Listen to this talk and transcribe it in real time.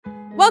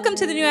Welcome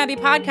to the New Abbey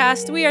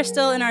Podcast. We are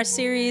still in our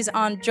series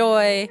on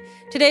joy.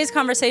 Today's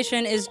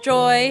conversation is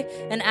joy,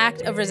 an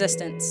act of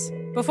resistance.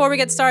 Before we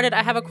get started,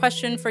 I have a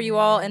question for you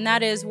all, and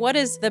that is, what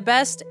is the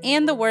best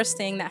and the worst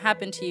thing that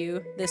happened to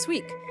you this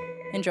week?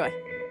 Enjoy.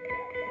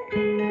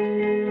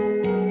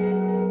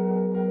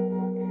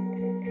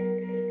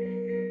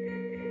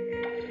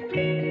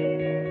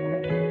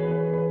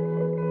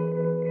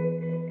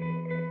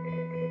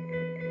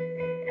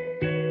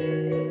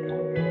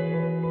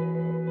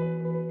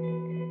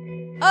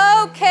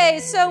 Okay,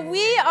 so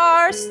we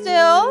are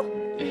still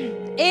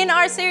in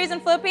our series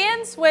in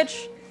Philippians,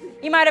 which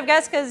you might have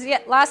guessed because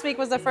last week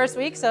was the first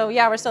week, so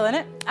yeah, we're still in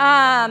it.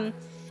 And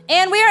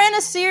we are in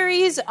a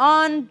series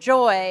on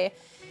joy.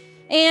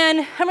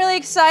 And I'm really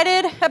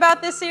excited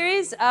about this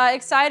series,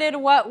 excited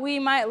what we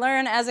might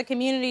learn as a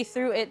community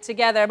through it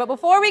together. But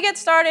before we get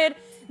started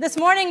this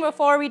morning,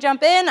 before we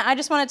jump in, I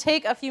just want to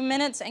take a few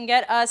minutes and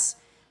get us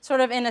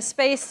sort of in a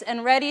space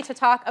and ready to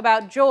talk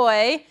about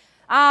joy.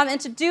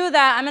 And to do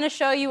that, I'm going to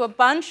show you a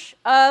bunch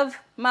of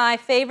my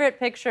favorite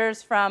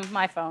pictures from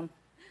my phone.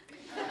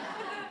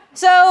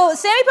 So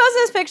Sammy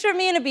posted this picture of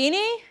me in a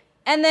beanie,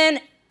 and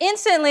then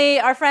instantly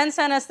our friend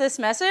sent us this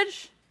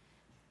message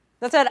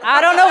that said,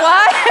 I don't know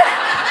why.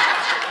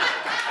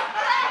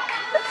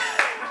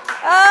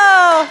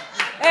 Oh,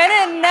 and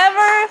it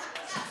never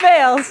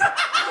fails.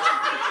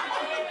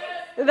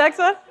 The next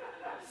one.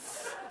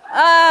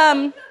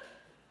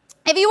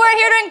 If you weren't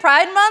here during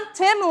Pride Month,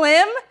 Tim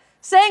Lim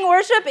sang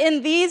worship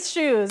in these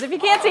shoes. If you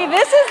can't see,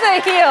 this is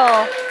the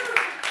heel.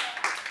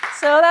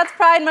 So that's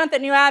Pride Month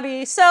at New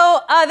Abbey.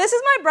 So this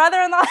is my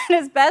brother-in-law and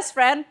his best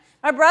friend.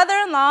 My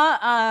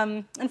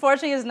brother-in-law,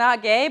 unfortunately, is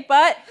not gay,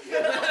 but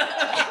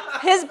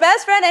his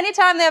best friend,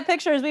 anytime they have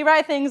pictures, we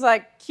write things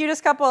like,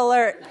 cutest couple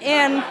alert,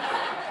 and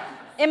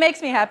it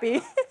makes me happy.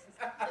 This is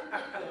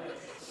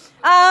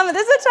the time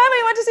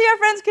we went to see our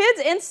friends'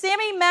 kids, and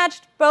Sammy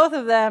matched both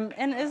of them.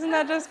 And isn't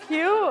that just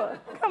cute?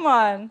 Come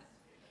on.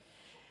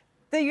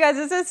 You guys,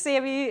 this is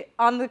Sammy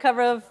on the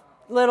cover of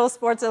Little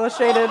Sports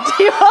Illustrated.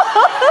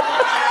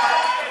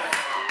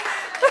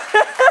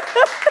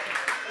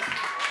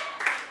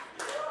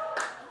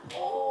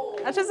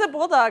 That's just a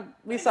bulldog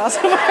we saw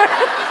somewhere.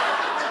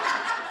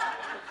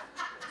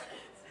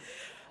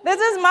 This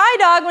is my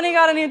dog when he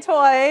got a new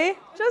toy.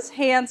 Just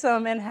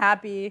handsome and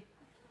happy.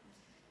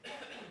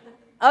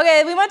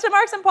 Okay, we went to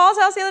Mark's and Paul's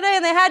house the other day,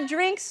 and they had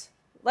drinks,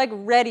 like,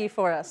 ready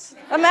for us.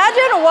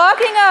 Imagine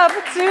walking up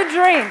to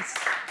drinks.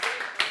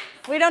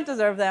 We don't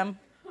deserve them.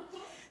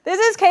 This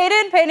is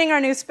Caden painting our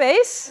new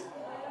space,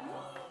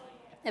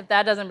 if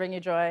that doesn't bring you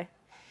joy.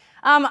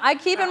 I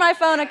keep in my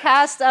phone a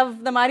cast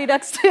of the Mighty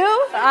Ducks 2.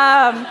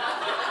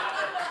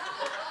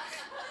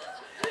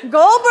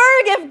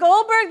 Goldberg, if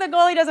Goldberg the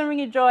goalie doesn't bring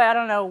you joy, I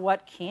don't know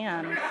what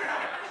can. We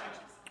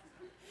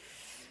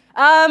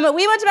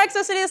went to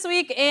Mexico City this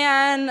week,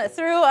 and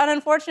through an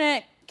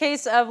unfortunate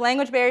case of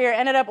language barrier,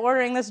 ended up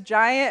ordering this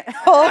giant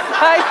whole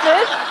fried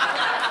fish.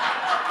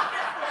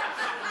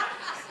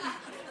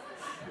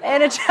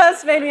 And it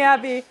just made me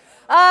happy.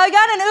 I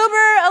got an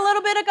Uber a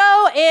little bit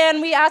ago, and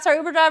we asked our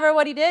Uber driver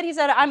what he did. He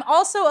said, I'm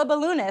also a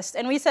balloonist.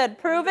 And we said,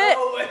 prove it.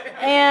 No way.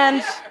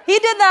 And he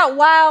did that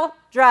while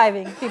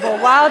driving, people,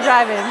 while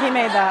driving. He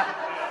made that.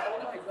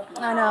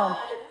 I know.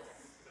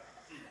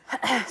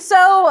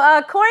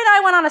 So Corey and I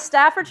went on a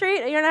staff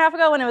retreat a year and a half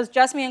ago when it was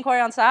just me and Corey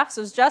on staff,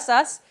 so it was just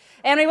us.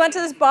 And we went to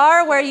this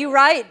bar where you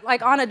write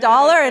like on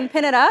 $1 and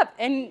pin it up.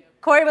 And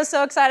Corey was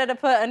so excited to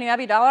put a New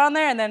Abbey dollar on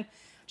there, and then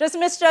just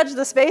misjudged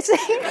the spacing.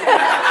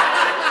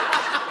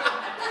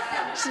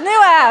 It's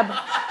New Ab.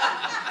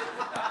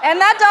 And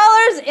that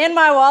 $1's in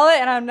my wallet,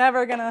 and I'm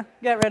never going to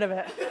get rid of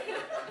it.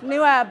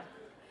 New Ab.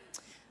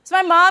 It's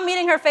my mom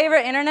meeting her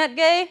favorite internet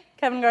gay,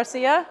 Kevin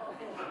Garcia.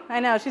 I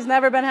know, she's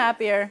never been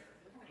happier.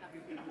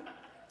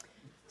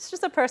 It's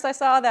just a purse I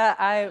saw that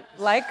I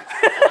like.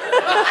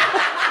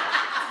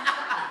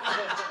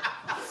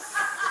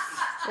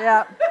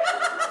 Yeah.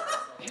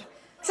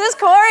 This is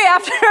Corey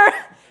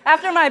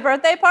after my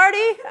birthday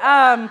party.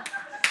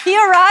 He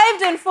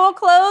arrived in full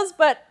clothes,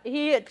 but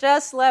he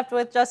just left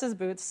with just his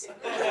boots.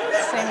 Same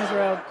as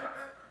robe.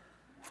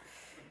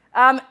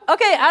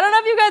 Okay, I don't know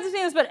if you guys have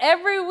seen this, but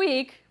every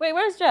week... Wait,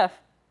 where's Jeff?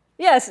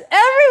 Yes,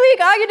 every week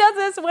Augie does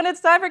this when it's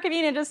time for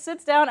communion, just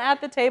sits down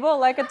at the table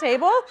like a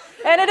table,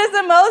 and it is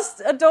the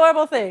most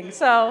adorable thing.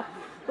 So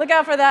look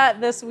out for that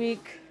this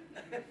week.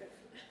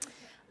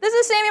 This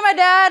is Sammy and my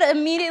dad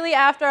immediately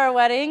after our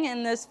wedding,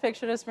 and this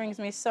picture just brings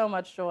me so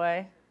much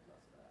joy.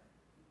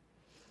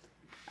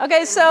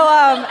 Okay, so,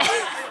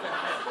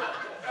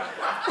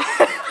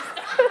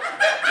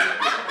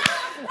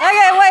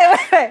 okay,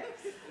 wait.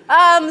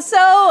 So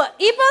Ipa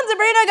and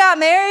Sabrina got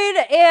married,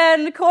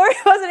 and Corey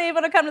wasn't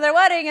able to come to their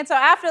wedding, and so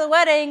after the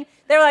wedding,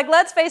 they were like,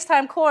 let's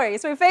FaceTime Corey.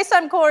 So we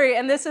FaceTime Corey,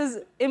 and this is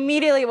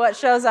immediately what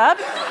shows up.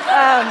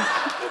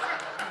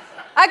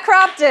 I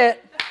cropped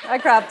it.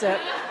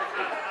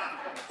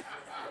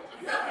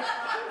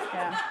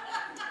 Yeah.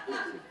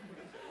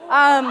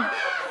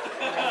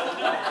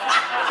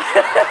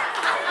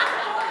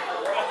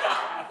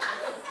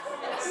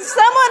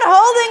 Someone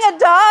holding a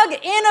dog mug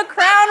in a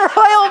Crown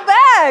Royal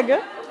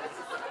bag.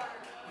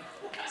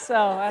 So,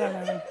 I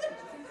don't know.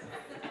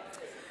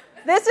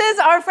 This is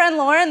our friend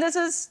Lauren. This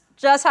is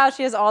just how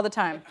she is all the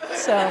time.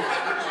 So,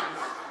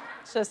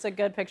 it's just a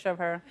good picture of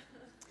her.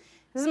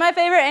 This is my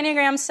favorite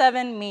Enneagram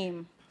 7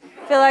 meme.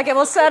 I feel like it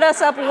will set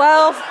us up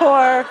well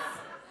for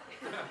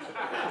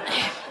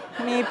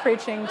me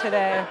preaching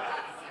today.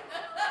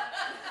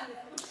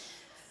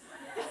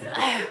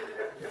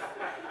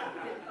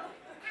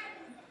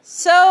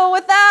 So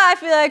with that, I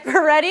feel like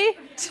we're ready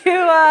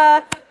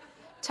to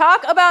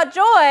talk about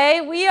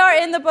joy. We are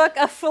in the book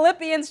of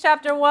Philippians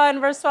chapter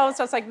 1, verse 12.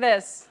 So it's like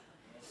this.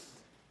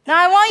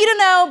 Now I want you to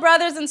know,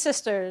 brothers and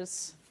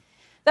sisters,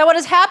 that what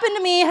has happened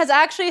to me has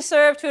actually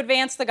served to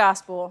advance the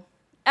gospel.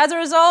 As a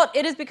result,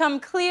 it has become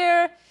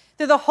clear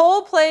through the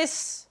whole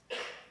palace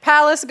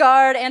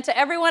guard, and to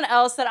everyone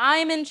else that I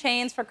am in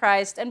chains for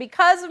Christ. And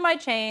because of my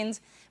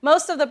chains,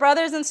 most of the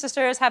brothers and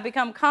sisters have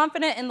become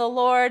confident in the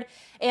Lord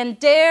and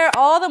dare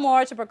all the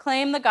more to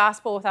proclaim the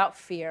gospel without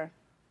fear.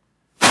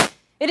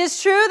 It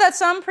is true that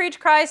some preach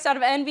Christ out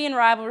of envy and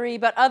rivalry,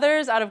 but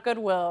others out of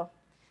goodwill.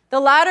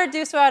 The latter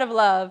do so out of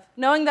love,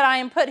 knowing that I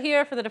am put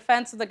here for the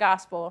defense of the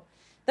gospel.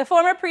 The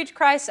former preach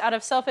Christ out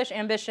of selfish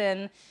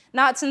ambition,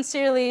 not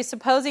sincerely,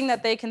 supposing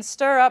that they can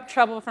stir up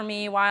trouble for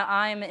me while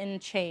I am in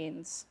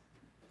chains.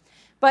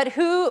 But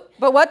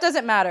what does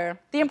it matter?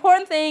 The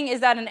important thing is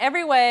that in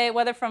every way,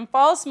 whether from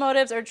false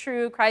motives or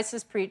true, Christ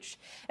is preached.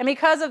 And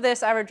because of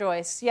this, I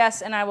rejoice.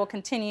 Yes, and I will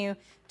continue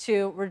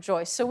to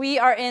rejoice. So we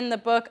are in the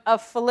book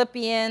of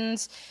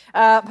Philippians.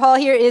 Paul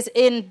here is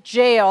in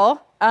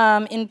jail,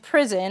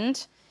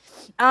 imprisoned.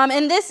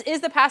 And this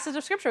is the passage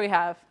of Scripture we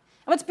have.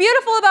 And what's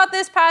beautiful about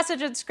this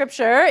passage of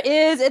Scripture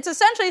is it's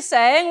essentially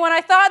saying, when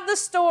I thought the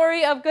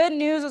story of good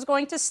news was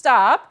going to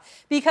stop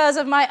because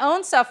of my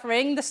own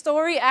suffering, the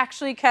story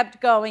actually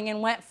kept going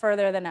and went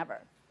further than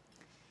ever.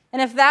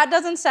 And if that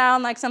doesn't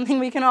sound like something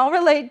we can all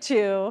relate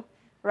to,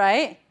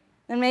 right,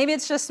 then maybe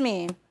it's just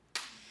me.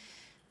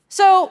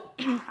 So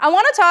I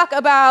want to talk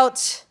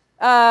about,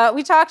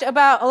 we talked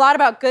about a lot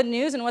about good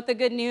news and what the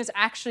good news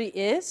actually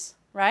is,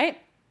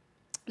 right?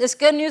 This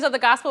good news of the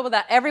gospel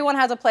that everyone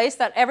has a place,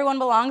 that everyone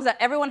belongs, that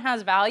everyone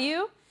has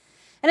value.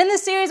 And in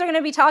this series, we're going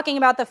to be talking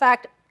about the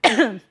fact,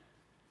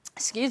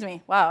 excuse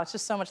me, wow, it's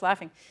just so much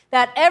laughing,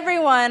 that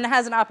everyone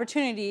has an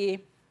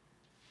opportunity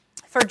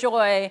for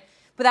joy,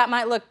 but that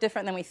might look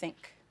different than we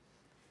think.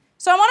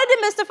 So I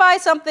wanted to demystify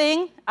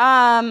something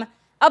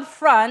up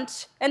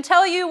front and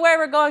tell you where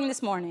we're going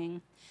this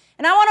morning.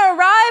 And I want to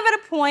arrive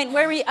at a point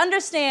where we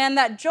understand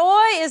that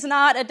joy is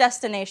not a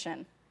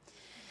destination.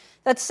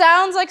 That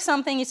sounds like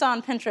something you saw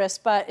on Pinterest,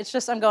 but it's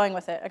just, I'm going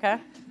with it,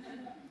 okay?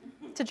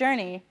 It's a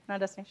journey, not a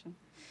destination.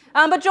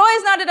 But joy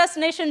is not a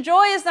destination.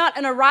 Joy is not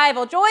an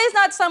arrival. Joy is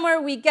not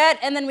somewhere we get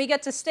and then we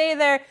get to stay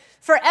there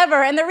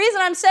forever. And the reason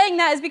I'm saying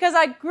that is because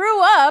I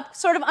grew up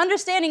sort of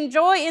understanding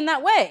joy in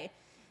that way.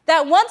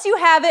 That once you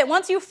have it,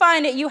 once you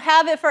find it, you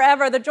have it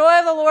forever. The joy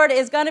of the Lord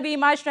is going to be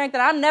my strength,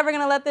 and I'm never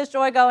going to let this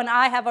joy go, and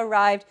I have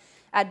arrived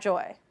at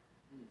joy.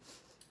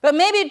 But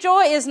maybe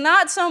joy is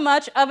not so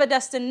much of a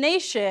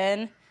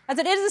destination as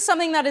it is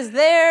something that is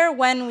there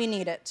when we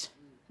need it,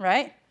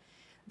 right?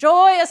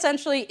 Joy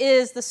essentially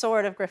is the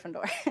sword of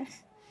Gryffindor.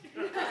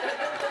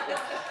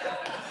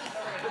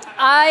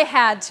 I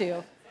had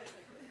to.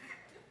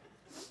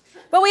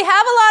 But we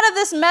have a lot of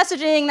this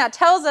messaging that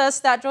tells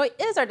us that joy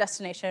is our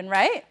destination,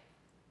 right?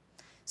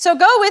 So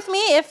go with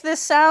me if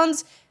this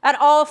sounds at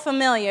all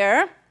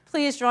familiar.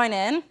 Please join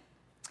in.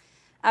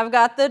 I've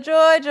got the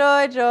joy,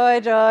 joy, joy,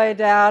 joy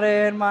down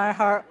in my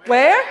heart.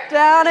 Where?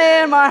 Down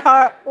in my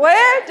heart.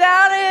 Where?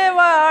 Down in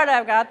my heart.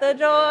 I've got the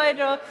joy,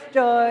 joy,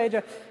 joy,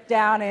 joy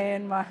down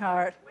in my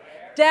heart.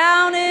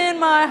 Down in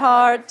my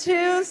heart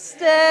to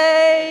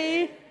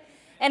stay.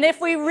 And if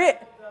we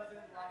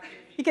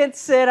you can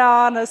sit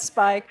on a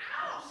spike.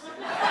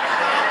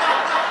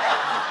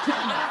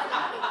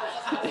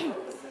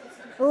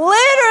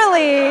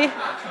 Literally,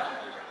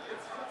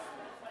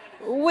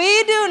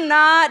 we do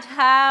not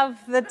have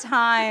the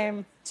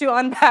time to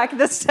unpack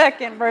the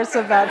second verse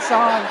of that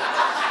song.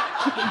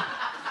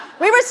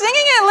 We were singing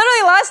it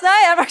literally last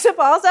night at Mark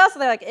Paul's house.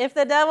 And they're like, if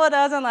the devil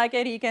doesn't like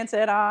it, he can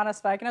sit on a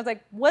spike. And I was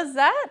like, was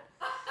that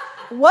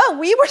what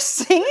we were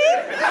singing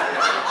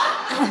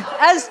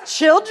as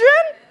children?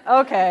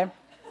 Okay.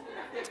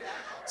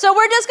 So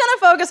we're just going to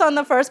focus on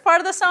the first part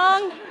of the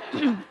song.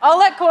 I'll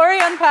let Corey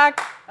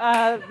unpack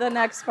the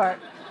next part.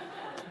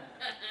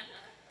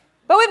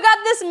 But we've got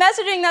this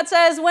messaging that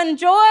says, when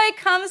joy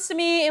comes to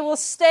me, it will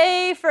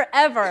stay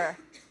forever.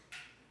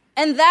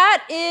 And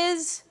that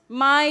is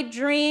my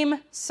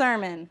dream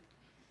sermon.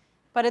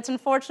 But it's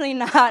unfortunately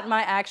not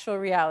my actual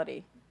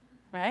reality,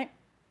 right?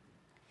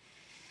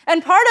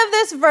 And part of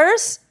this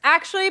verse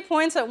actually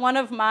points at one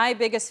of my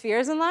biggest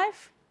fears in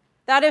life,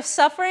 that if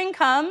suffering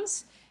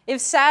comes, if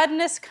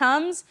sadness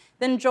comes,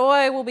 then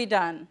joy will be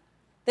done.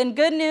 Then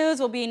good news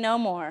will be no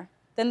more.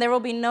 Then there will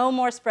be no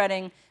more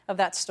spreading of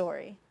that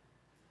story.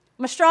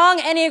 I'm a strong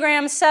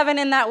Enneagram 7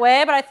 in that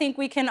way, but I think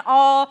we can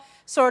all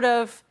sort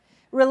of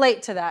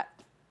relate to that.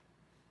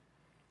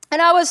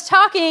 And I was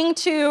talking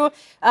to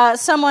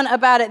someone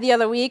about it the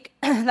other week,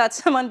 that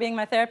someone being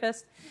my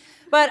therapist.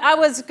 But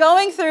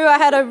I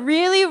had a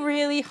really,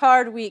 really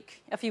hard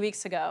week a few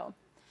weeks ago.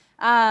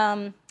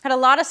 Had a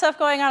lot of stuff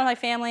going on in my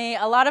family,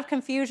 a lot of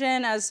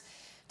confusion as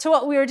to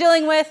what we were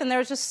dealing with, and there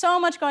was just so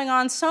much going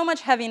on, so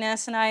much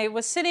heaviness, and I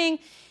was sitting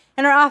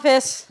in her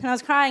office, and I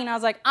was crying, and I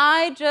was like,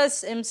 I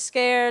just am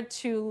scared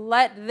to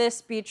let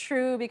this be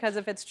true, because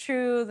if it's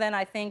true, then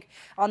I think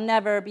I'll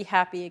never be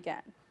happy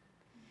again.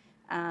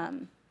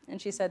 And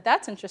she said,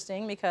 that's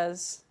interesting,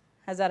 because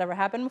has that ever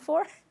happened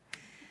before?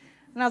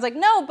 And I was like,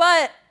 no,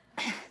 but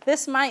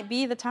this might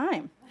be the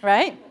time,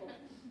 right?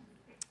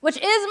 Which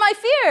is my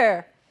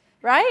fear,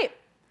 right?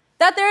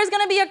 That there is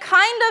going to be a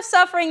kind of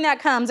suffering that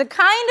comes, a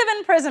kind of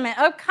imprisonment,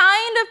 a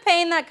kind of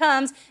pain that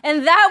comes,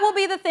 and that will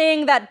be the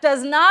thing that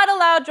does not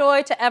allow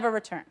joy to ever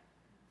return.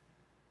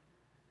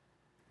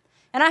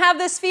 And I have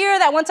this fear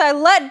that once I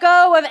let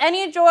go of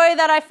any joy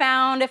that I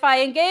found, if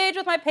I engage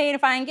with my pain,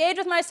 if I engage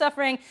with my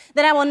suffering,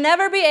 then I will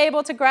never be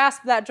able to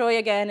grasp that joy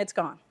again. It's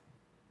gone.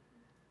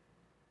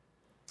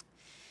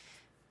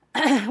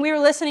 We were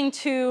listening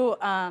to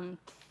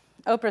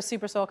Oprah's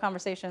Super Soul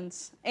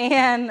Conversations,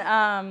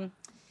 and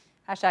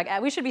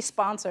we should be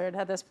sponsored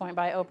at this point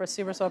by Oprah's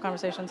Super Soul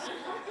Conversations.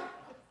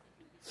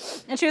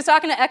 And she was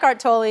talking to Eckhart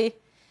Tolle,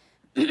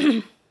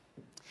 and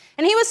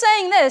he was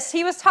saying this.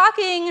 He was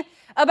talking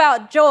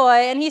about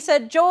joy, and he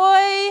said,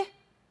 joy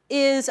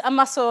is a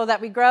muscle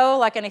that we grow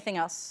like anything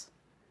else.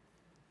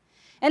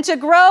 And to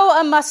grow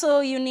a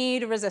muscle, you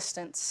need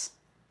resistance.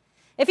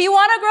 If you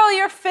want to grow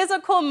your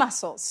physical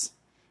muscles,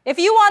 if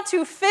you want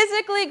to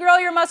physically grow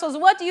your muscles,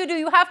 what do?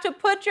 You have to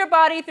put your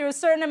body through a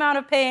certain amount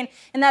of pain,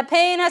 and that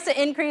pain has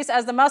to increase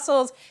as the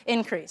muscles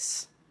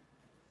increase.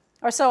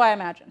 Or so I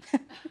imagine.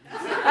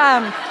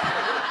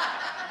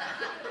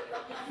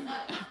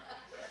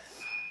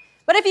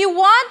 But if you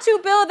want to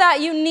build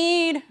that, you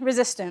need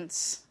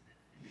resistance.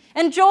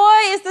 And joy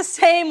is the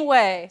same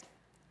way.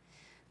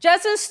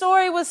 Jess's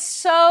story was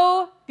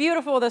so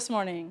beautiful this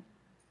morning.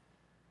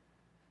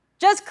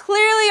 Just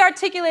clearly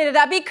articulated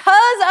that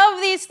because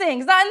of these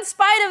things, not in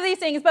spite of these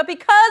things, but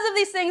because of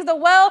these things, the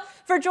well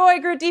for joy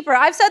grew deeper.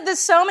 I've said this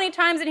so many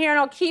times in here, and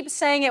I'll keep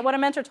saying it, what a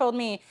mentor told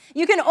me.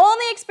 You can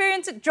only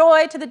experience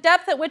joy to the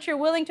depth at which you're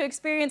willing to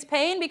experience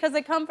pain, because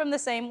they come from the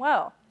same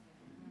well.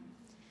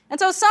 And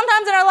so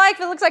sometimes in our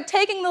life, it looks like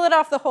taking the lid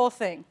off the whole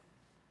thing.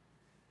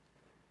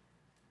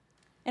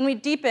 And we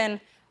deepen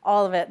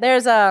all of it.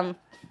 There's, Sammy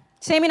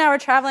and I were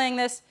traveling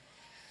this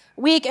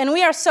week, and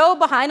we are so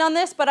behind on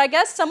this, but I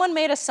guess someone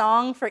made a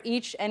song for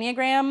each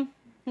Enneagram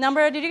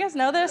number. Did you guys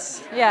know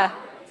this? Yeah.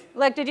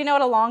 Like, did you know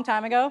it a long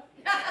time ago?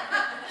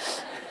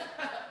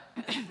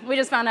 We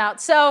just found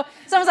out. So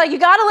someone's like, you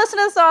got to listen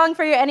to the song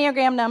for your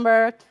Enneagram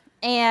number.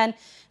 And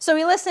so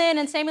we listen,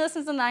 and Sammy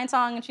listens to the 9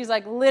 song, and she's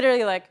like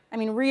literally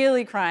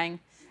really crying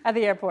at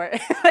the airport.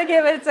 Like,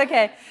 it's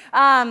okay.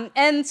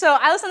 And so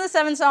I listened to the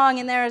 7 song,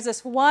 and there is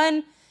this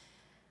one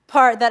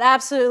part that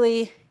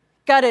absolutely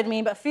gutted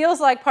me, but feels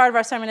like part of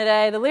our sermon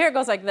today. The lyric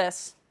goes like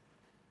this.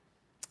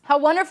 How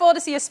wonderful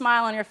to see a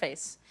smile on your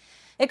face.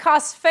 It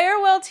costs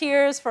farewell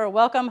tears for a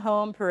welcome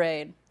home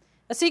parade.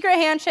 A secret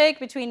handshake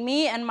between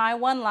me and my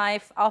one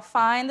life. I'll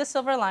find the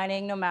silver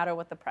lining no matter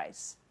what the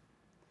price.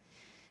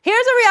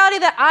 Here's a reality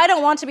that I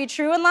don't want to be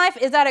true in life,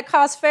 is that it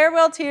costs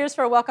farewell tears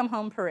for a welcome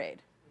home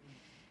parade.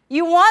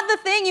 You want the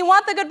thing, you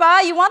want the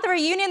goodbye, you want the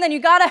reunion, then you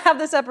got to have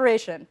the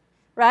separation,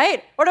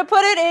 right? Or to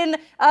put it in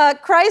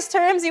Christ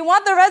terms, you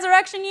want the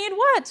resurrection, you need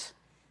what?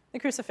 The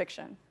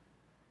crucifixion.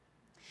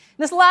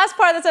 This last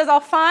part that says, I'll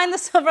find the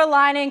silver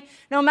lining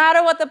no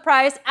matter what the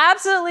price,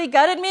 absolutely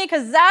gutted me,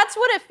 because that's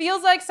what it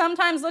feels like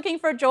sometimes looking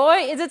for joy,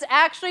 is it's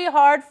actually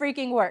hard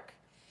freaking work.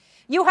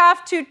 You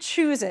have to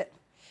choose it.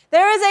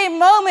 There is a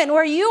moment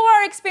where you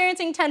are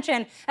experiencing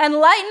tension, and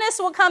lightness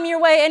will come your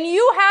way, and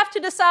you have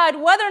to decide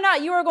whether or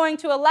not you are going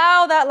to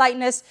allow that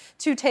lightness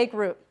to take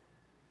root.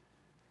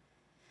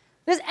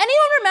 Does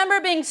anyone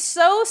remember being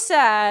so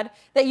sad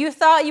that you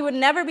thought you would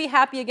never be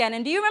happy again?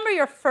 And do you remember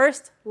your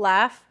first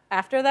laugh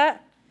after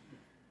that?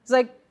 It's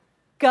like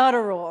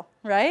guttural,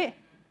 right?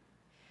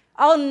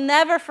 I'll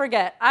never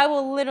forget. I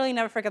will literally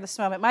never forget this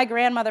moment. My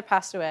grandmother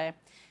passed away.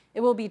 It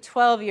will be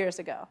 12 years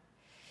ago.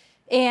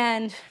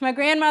 And my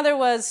grandmother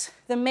was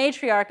the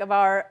matriarch of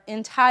our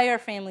entire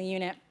family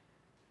unit.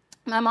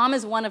 My mom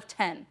is one of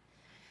 10.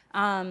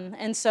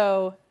 And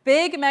so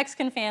big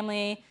Mexican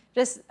family,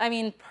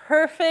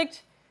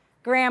 perfect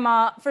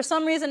grandma. For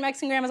some reason,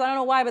 Mexican grandmas, I don't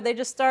know why, but they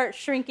just start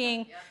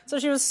shrinking. So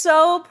she was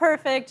so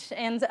perfect.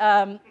 And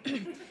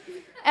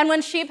and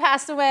when she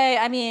passed away,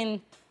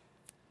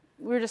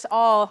 we were just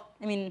all,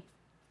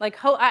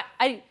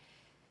 I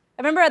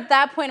remember at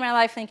that point in my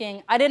life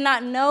thinking, I did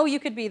not know you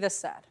could be this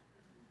sad.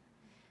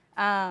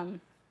 And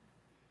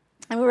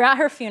we were at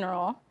her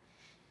funeral,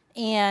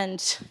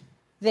 and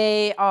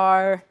they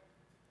are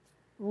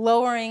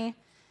lowering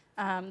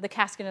the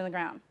casket in the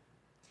ground.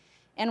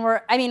 And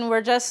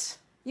we're just,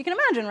 you can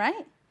imagine,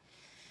 right?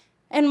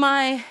 And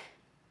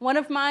one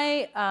of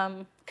my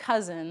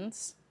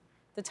cousins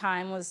at the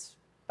time was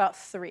about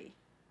 3.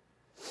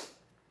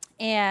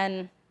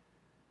 And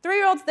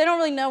 3-year-olds, they don't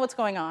really know what's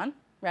going on,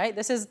 right?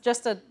 This is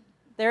just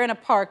they're in a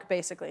park,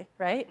 basically,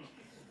 right?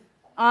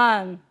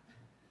 And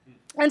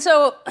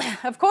so,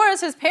 of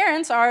course, his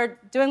parents are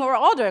doing what we're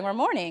all doing. We're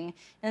mourning.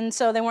 And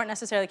so they weren't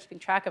necessarily keeping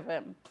track of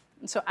him.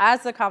 And so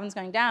as the coffin's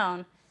going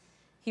down,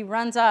 he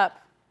runs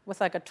up with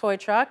like a toy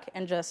truck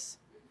and just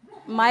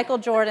Michael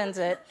Jordans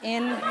it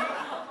in.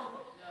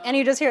 And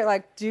you just hear it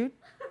like, do.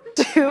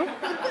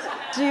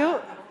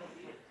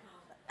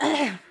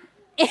 And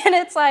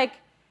it's like,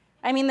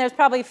 I mean, there's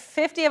probably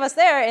 50 of us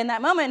there in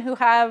that moment who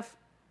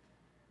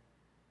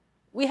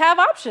we have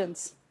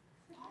options.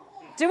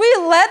 Do we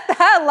let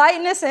that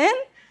lightness in?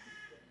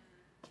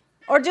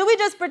 Or do we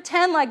just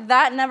pretend like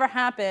that never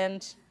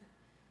happened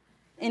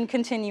and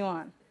continue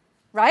on?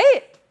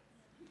 Right?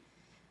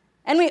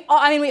 And we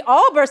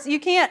all burst. You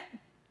can't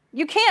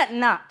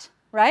not,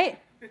 right?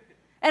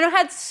 And it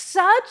had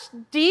such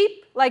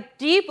deep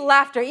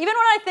laughter. Even when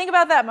I think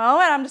about that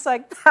moment, I'm just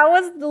like, that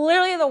was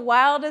literally the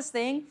wildest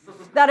thing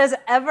that has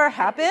ever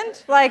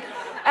happened. Like,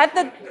 at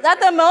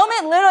the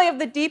moment, literally, of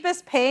the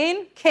deepest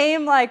pain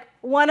came, like,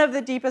 one of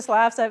the deepest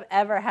laughs I've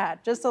ever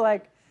had. Just to,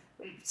 like,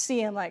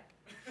 see him, like,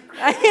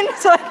 I mean,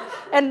 it's like,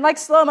 and, like,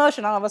 slow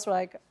motion, all of us were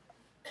like.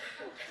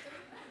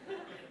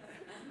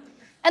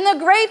 And the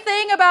great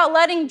thing about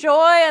letting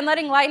joy and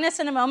letting lightness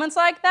into moments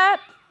like that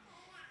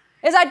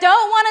is I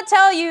don't want to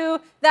tell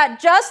you that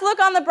just look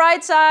on the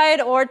bright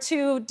side or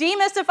to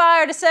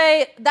demystify or to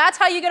say that's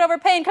how you get over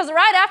pain, because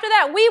right after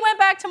that, we went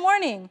back to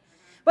mourning.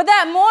 But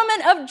that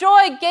moment of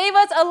joy gave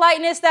us a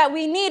lightness that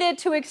we needed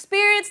to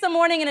experience the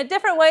mourning in a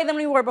different way than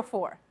we were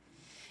before.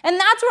 And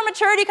that's where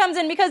maturity comes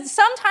in, because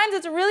sometimes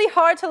it's really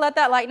hard to let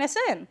that lightness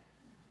in.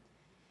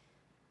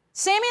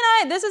 Sammy and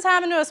I, this has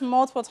happened to us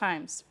multiple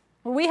times,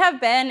 where we have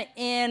been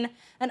in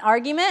an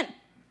argument,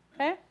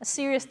 okay, a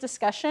serious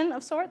discussion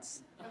of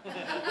sorts.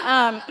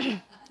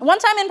 One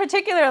time in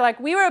particular,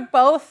 like, we were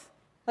both,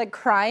 like,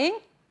 crying,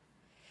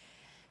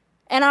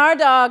 and our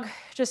dog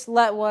just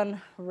let one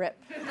rip.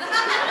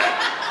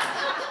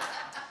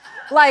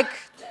 Like,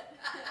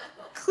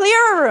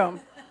 clear a room.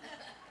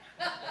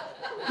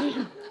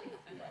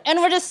 And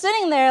we're just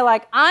sitting there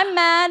like, I'm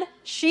mad,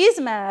 she's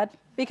mad,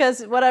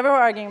 because whatever we're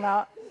arguing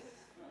about.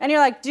 And you're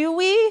like, do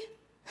we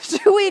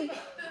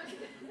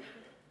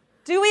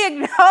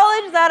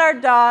acknowledge that our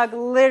dog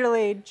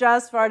literally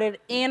just farted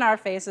in our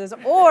faces,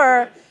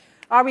 or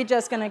are we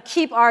just going to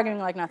keep arguing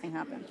like nothing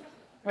happened,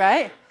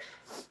 right?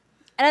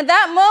 And at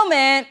that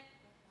moment,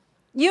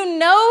 you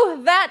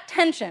know that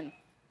tension.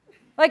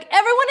 Like,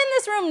 everyone in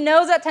this room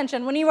knows that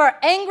tension. When you are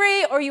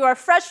angry or you are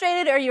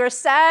frustrated or you are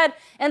sad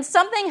and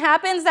something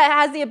happens that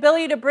has the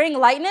ability to bring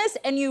lightness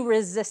and you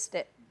resist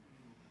it.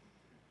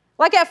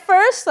 Like, at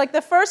first,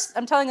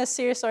 I'm telling a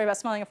serious story about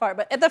smelling a fart,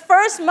 but at the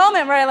first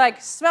moment where I, like,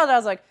 smelled it, I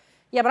was like,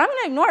 yeah, but I'm going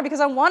to ignore it because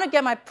I want to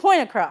get my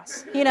point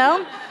across, you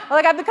know?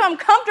 Like, I've become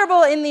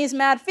comfortable in these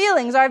mad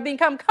feelings. I've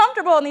become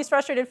comfortable in these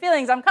frustrated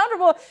feelings. I'm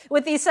comfortable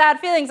with these sad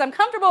feelings. I'm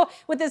comfortable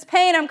with this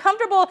pain. I'm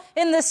comfortable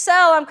in this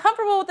cell. I'm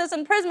comfortable with this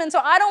imprisonment.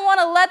 So I don't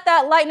want to let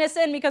that lightness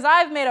in because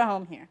I've made a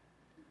home here.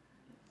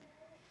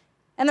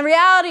 And the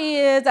reality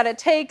is that it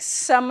takes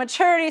some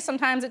maturity.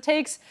 Sometimes it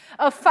takes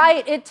a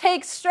fight. It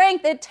takes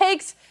strength. It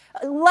takes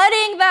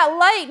letting that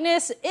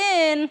lightness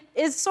in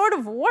is sort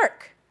of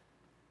work.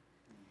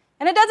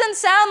 And it doesn't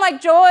sound like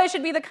joy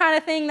should be the kind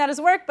of thing that is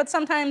work, but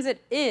sometimes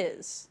it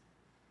is.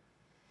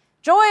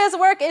 Joy as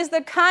work is the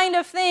kind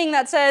of thing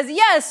that says,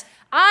 yes,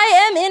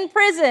 I am in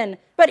prison,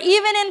 but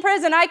even in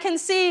prison, I can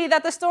see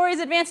that the story is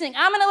advancing.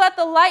 I'm going to let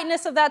the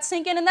lightness of that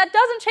sink in, and that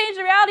doesn't change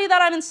the reality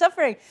that I'm in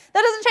suffering.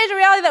 That doesn't change the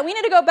reality that we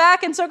need to go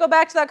back and circle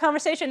back to that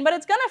conversation, but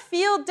it's going to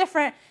feel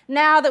different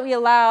now that we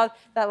allowed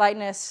that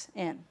lightness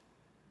in.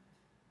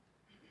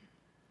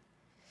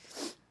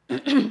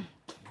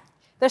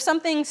 There's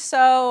something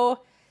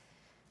so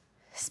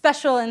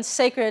special and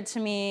sacred to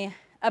me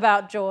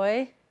about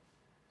joy,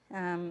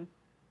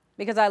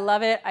 because I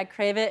love it, I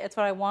crave it, it's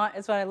what I want,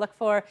 it's what I look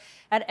for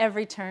at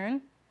every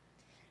turn.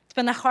 It's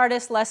been the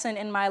hardest lesson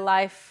in my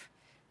life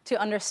to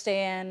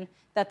understand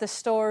that the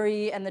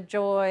story and the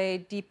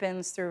joy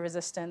deepens through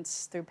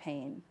resistance, through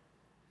pain.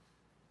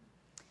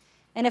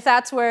 And if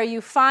that's where you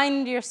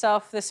find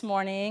yourself this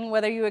morning,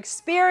 whether you're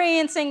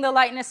experiencing the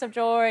lightness of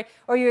joy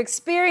or you're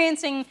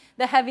experiencing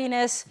the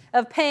heaviness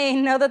of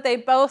pain, know that they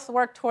both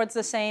work towards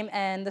the same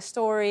end. The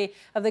story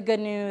of the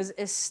good news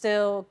is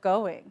still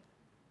going.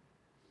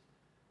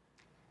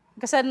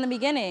 Like I said in the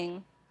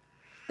beginning,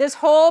 this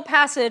whole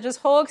passage, this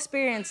whole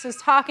experience is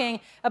talking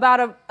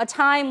about a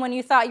time when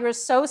you thought you were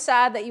so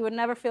sad that you would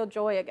never feel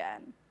joy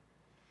again.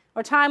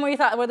 Or a time where you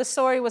thought where the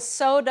story was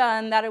so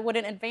done that it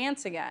wouldn't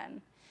advance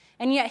again.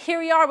 And yet here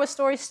we are with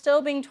stories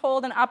still being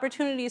told and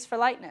opportunities for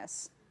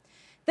lightness.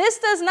 This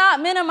does not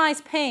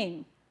minimize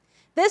pain.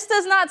 This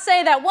does not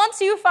say that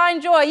once you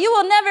find joy, you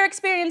will never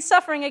experience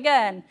suffering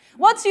again.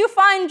 Once you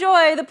find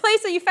joy, the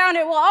place that you found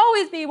it will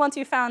always be once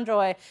you found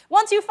joy.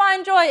 Once you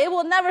find joy, it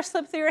will never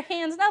slip through your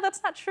hands. No,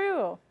 that's not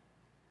true.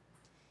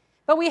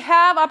 But we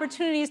have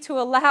opportunities to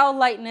allow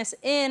lightness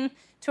in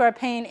to our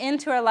pain,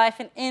 into our life,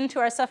 and into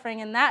our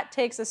suffering, and that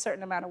takes a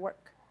certain amount of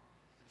work.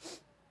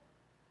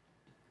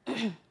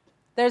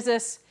 There's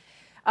this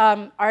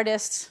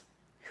artist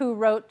who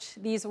wrote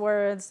these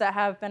words that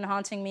have been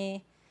haunting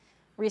me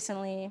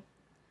recently.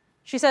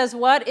 She says,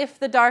 "What if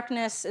the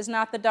darkness is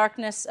not the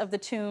darkness of the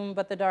tomb,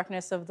 but the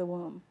darkness of the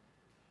womb?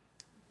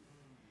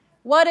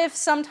 What if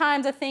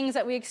sometimes the things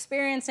that we're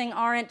experiencing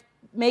aren't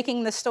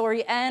making the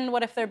story end?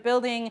 What if they're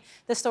building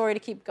the story to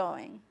keep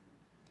going?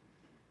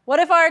 What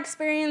if our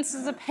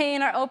experiences of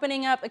pain are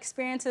opening up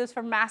experiences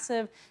for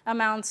massive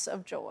amounts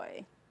of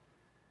joy?"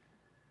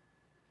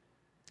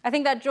 I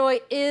think that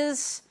joy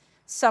is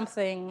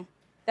something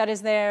that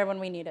is there when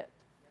we need it.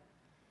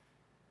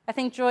 I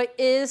think joy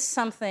is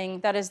something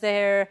that is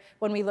there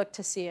when we look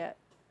to see it.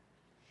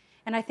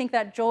 And I think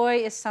that joy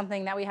is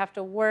something that we have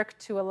to work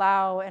to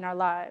allow in our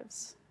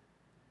lives.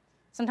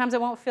 Sometimes it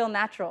won't feel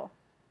natural.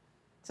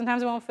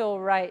 Sometimes it won't feel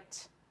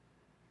right.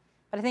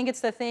 But I think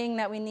it's the thing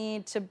that we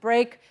need to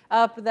break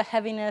up the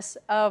heaviness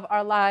of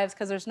our lives,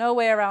 because there's no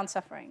way around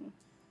suffering.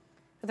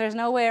 If there's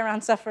no way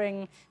around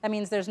suffering, that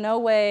means there's no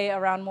way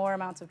around more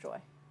amounts of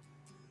joy,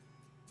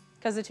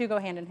 because the two go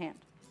hand in hand.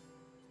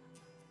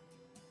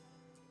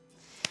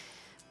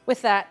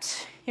 With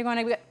that, you're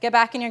going to get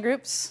back in your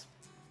groups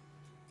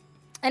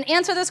and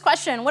answer this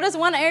question. What is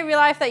one area of your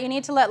life that you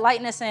need to let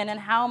lightness in, and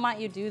how might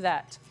you do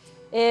that?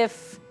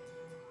 If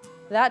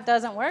that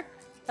doesn't work,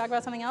 talk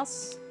about something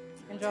else.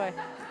 Enjoy.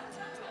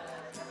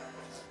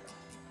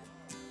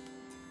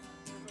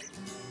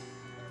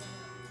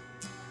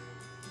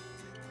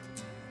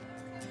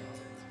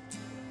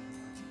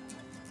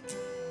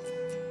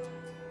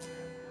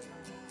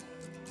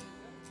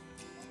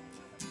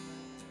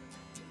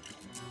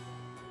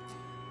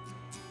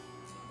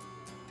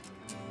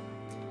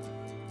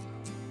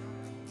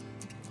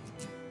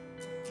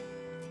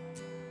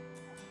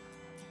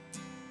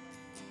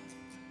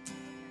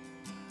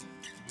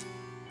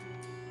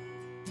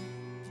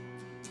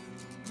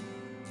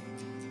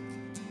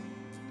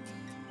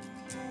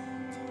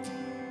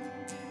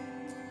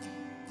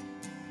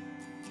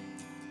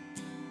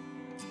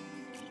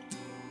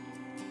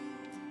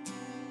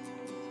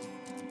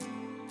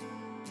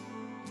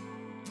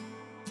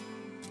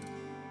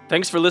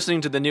 Thanks for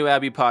listening to the New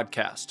Abbey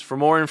podcast. For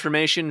more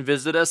information,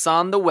 visit us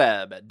on the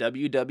web at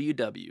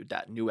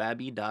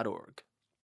www.newabbey.org.